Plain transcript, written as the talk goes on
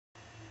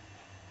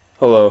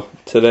Hello,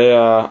 today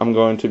I'm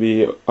going to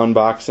be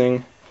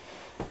unboxing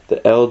the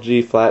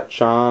LG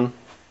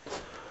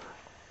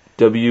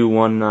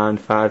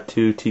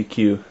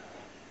W1952TQ.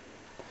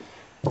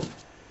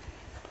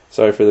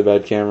 Sorry for the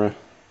bad camera. I'm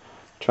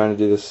trying to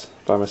do this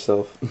by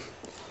myself.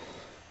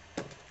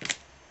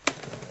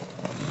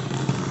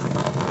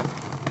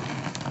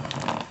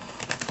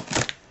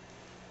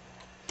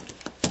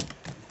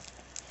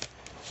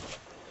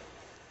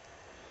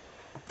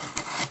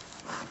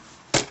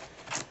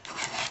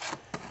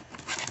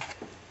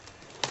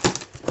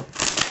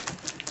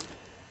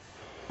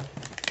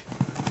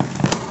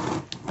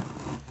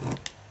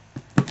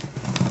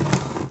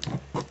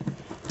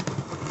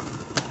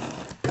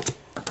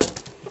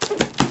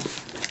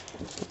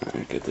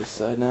 Alright, get this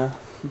side now.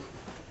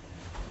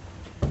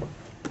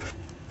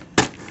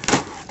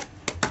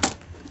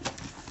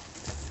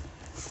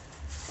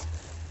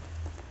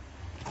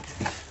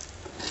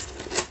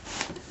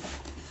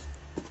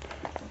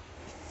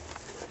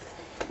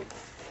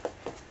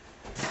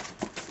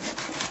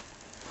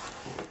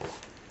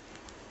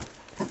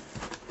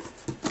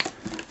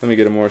 Let me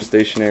get a more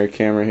stationary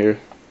camera here.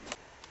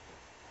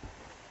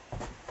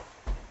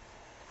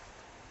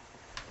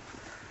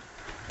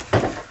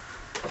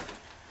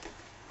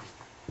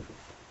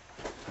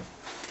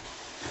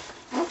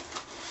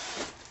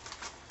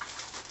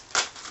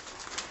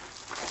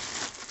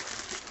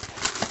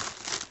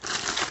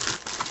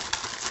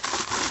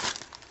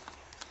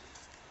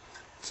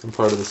 Some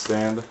part of the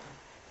stand.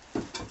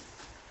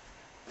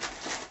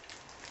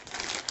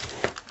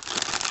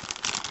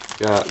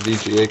 Got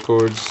VGA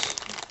cords.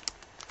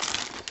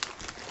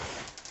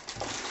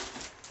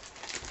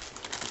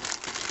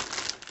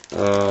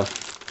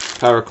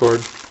 Power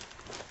cord.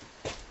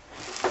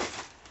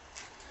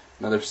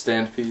 Another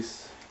stand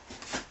piece.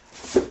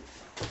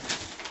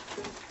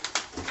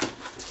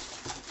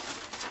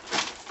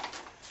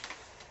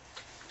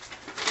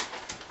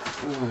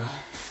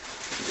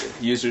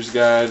 User's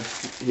guide.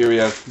 Here we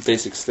have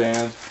basic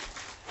stand.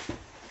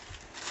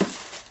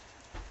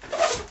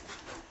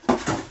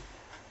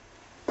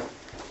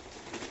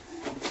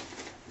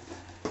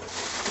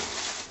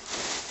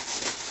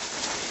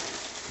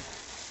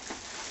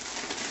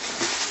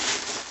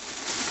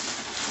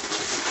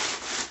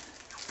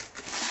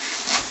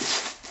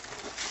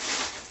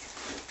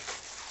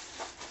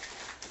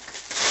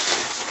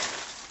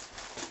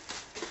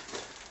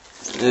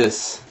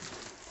 This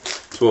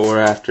is what we're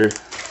after.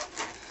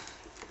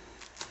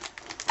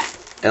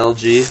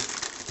 LG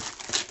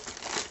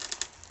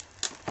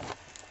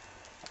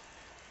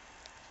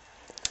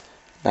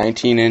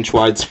 19-inch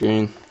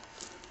widescreen.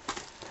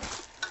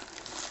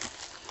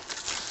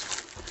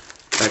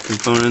 Back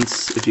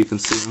components, if you can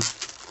see them,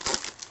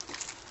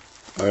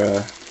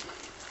 are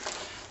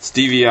it's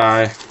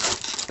DVI,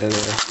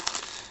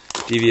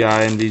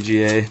 DVI and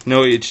VGA.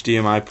 No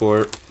HDMI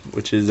port,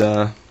 which is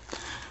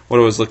what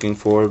I was looking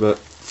for, but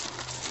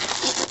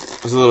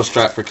I was a little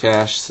strapped for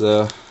cash,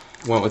 so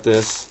went with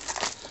this.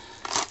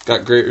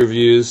 Got great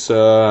reviews,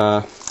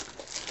 so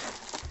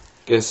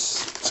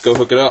guess let's go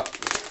hook it up.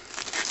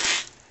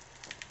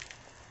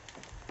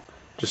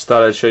 Just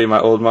thought I'd show you my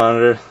old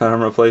monitor that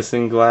I'm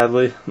replacing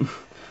gladly.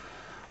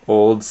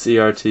 Old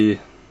CRT.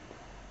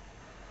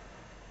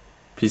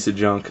 Piece of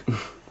junk.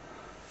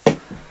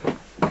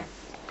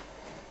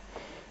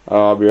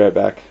 I'll be right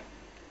back.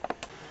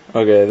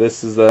 Okay,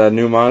 this is the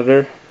new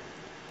monitor.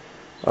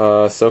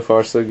 So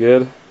far so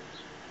good.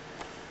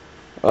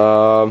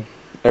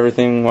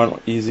 Everything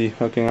went easy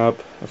hooking up.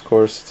 Of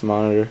course, it's a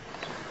monitor.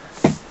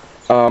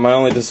 My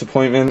only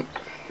disappointment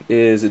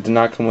is it did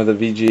not come with a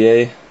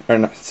VGA, or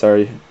not,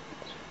 sorry,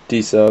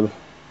 D-sub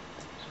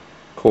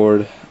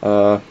cord,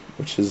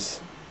 which is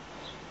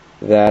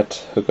that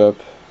hookup.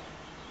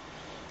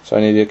 So I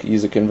need to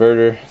use a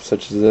converter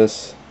such as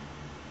this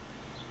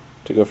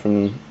to go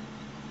from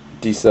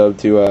D-sub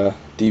to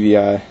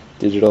DVI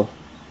digital.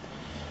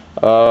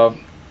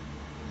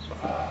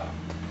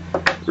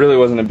 Really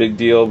wasn't a big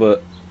deal,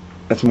 but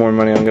that's more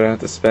money I'm gonna have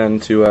to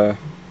spend to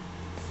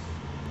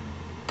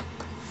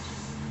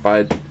buy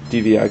a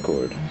DVI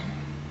cord.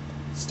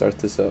 Start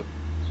this up.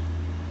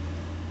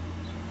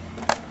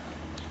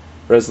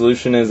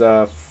 Resolution is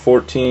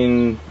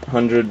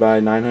 1400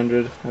 by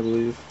 900, I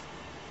believe.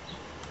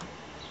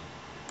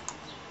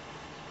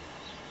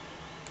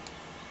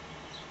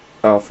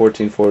 Oh,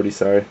 1440,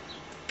 sorry.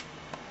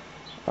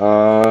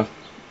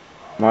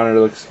 Monitor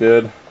looks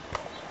good.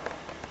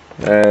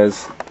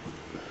 As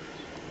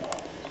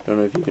don't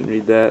know if you can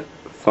read that.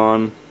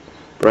 Font,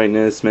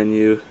 brightness,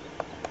 menu,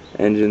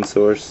 engine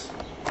source.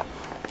 A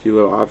few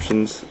little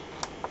options.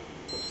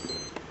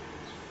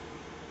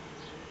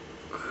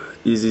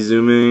 Easy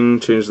zooming,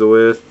 change the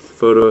width,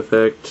 photo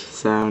effect,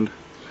 sound.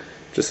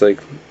 Just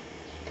like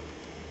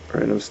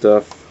random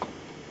stuff.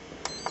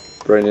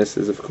 Brightness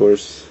is, of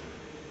course,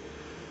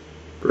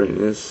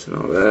 brightness and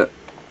all that.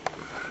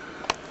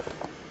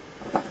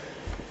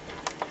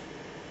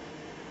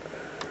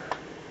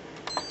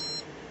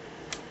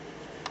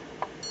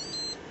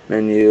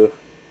 Menu,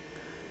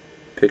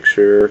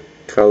 picture,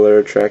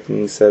 color,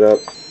 tracking setup.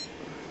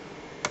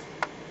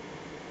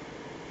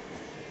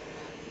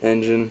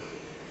 engine.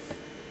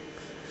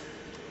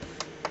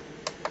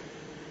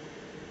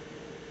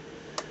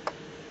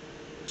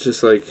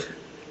 Just like,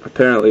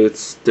 apparently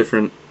it's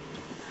different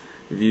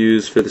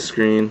views for the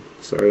screen.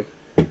 Sorry.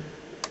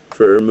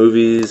 For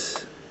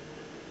movies,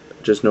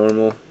 just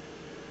normal.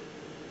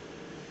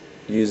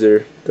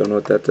 User, don't know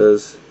what that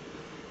does.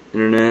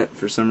 Internet,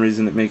 for some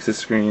reason it makes the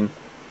screen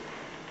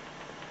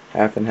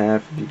half and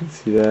half, if you can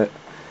see that.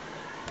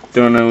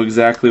 Don't know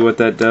exactly what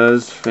that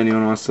does. If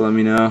anyone wants to let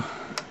me know,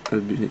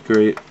 that'd be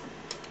great.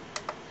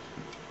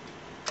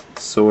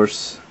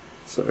 Source,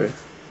 sorry.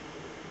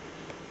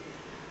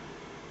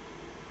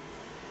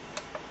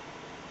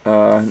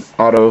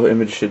 Auto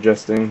image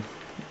adjusting,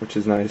 which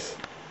is nice.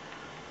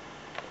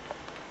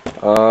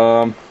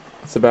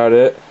 That's about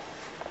it.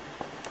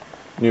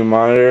 New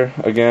monitor,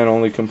 again,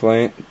 only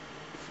complaint,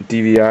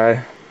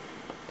 D-DVI.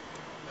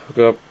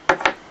 Hook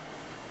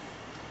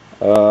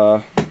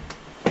up.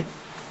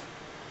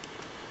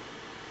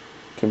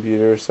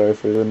 Computer, sorry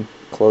for the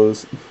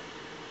close.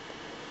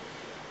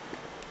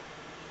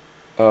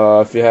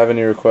 If you have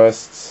any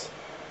requests,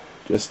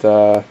 just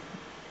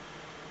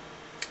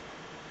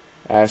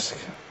ask,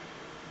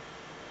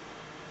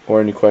 or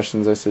any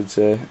questions I should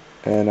say,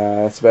 and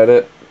that's about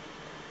it.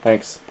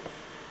 Thanks.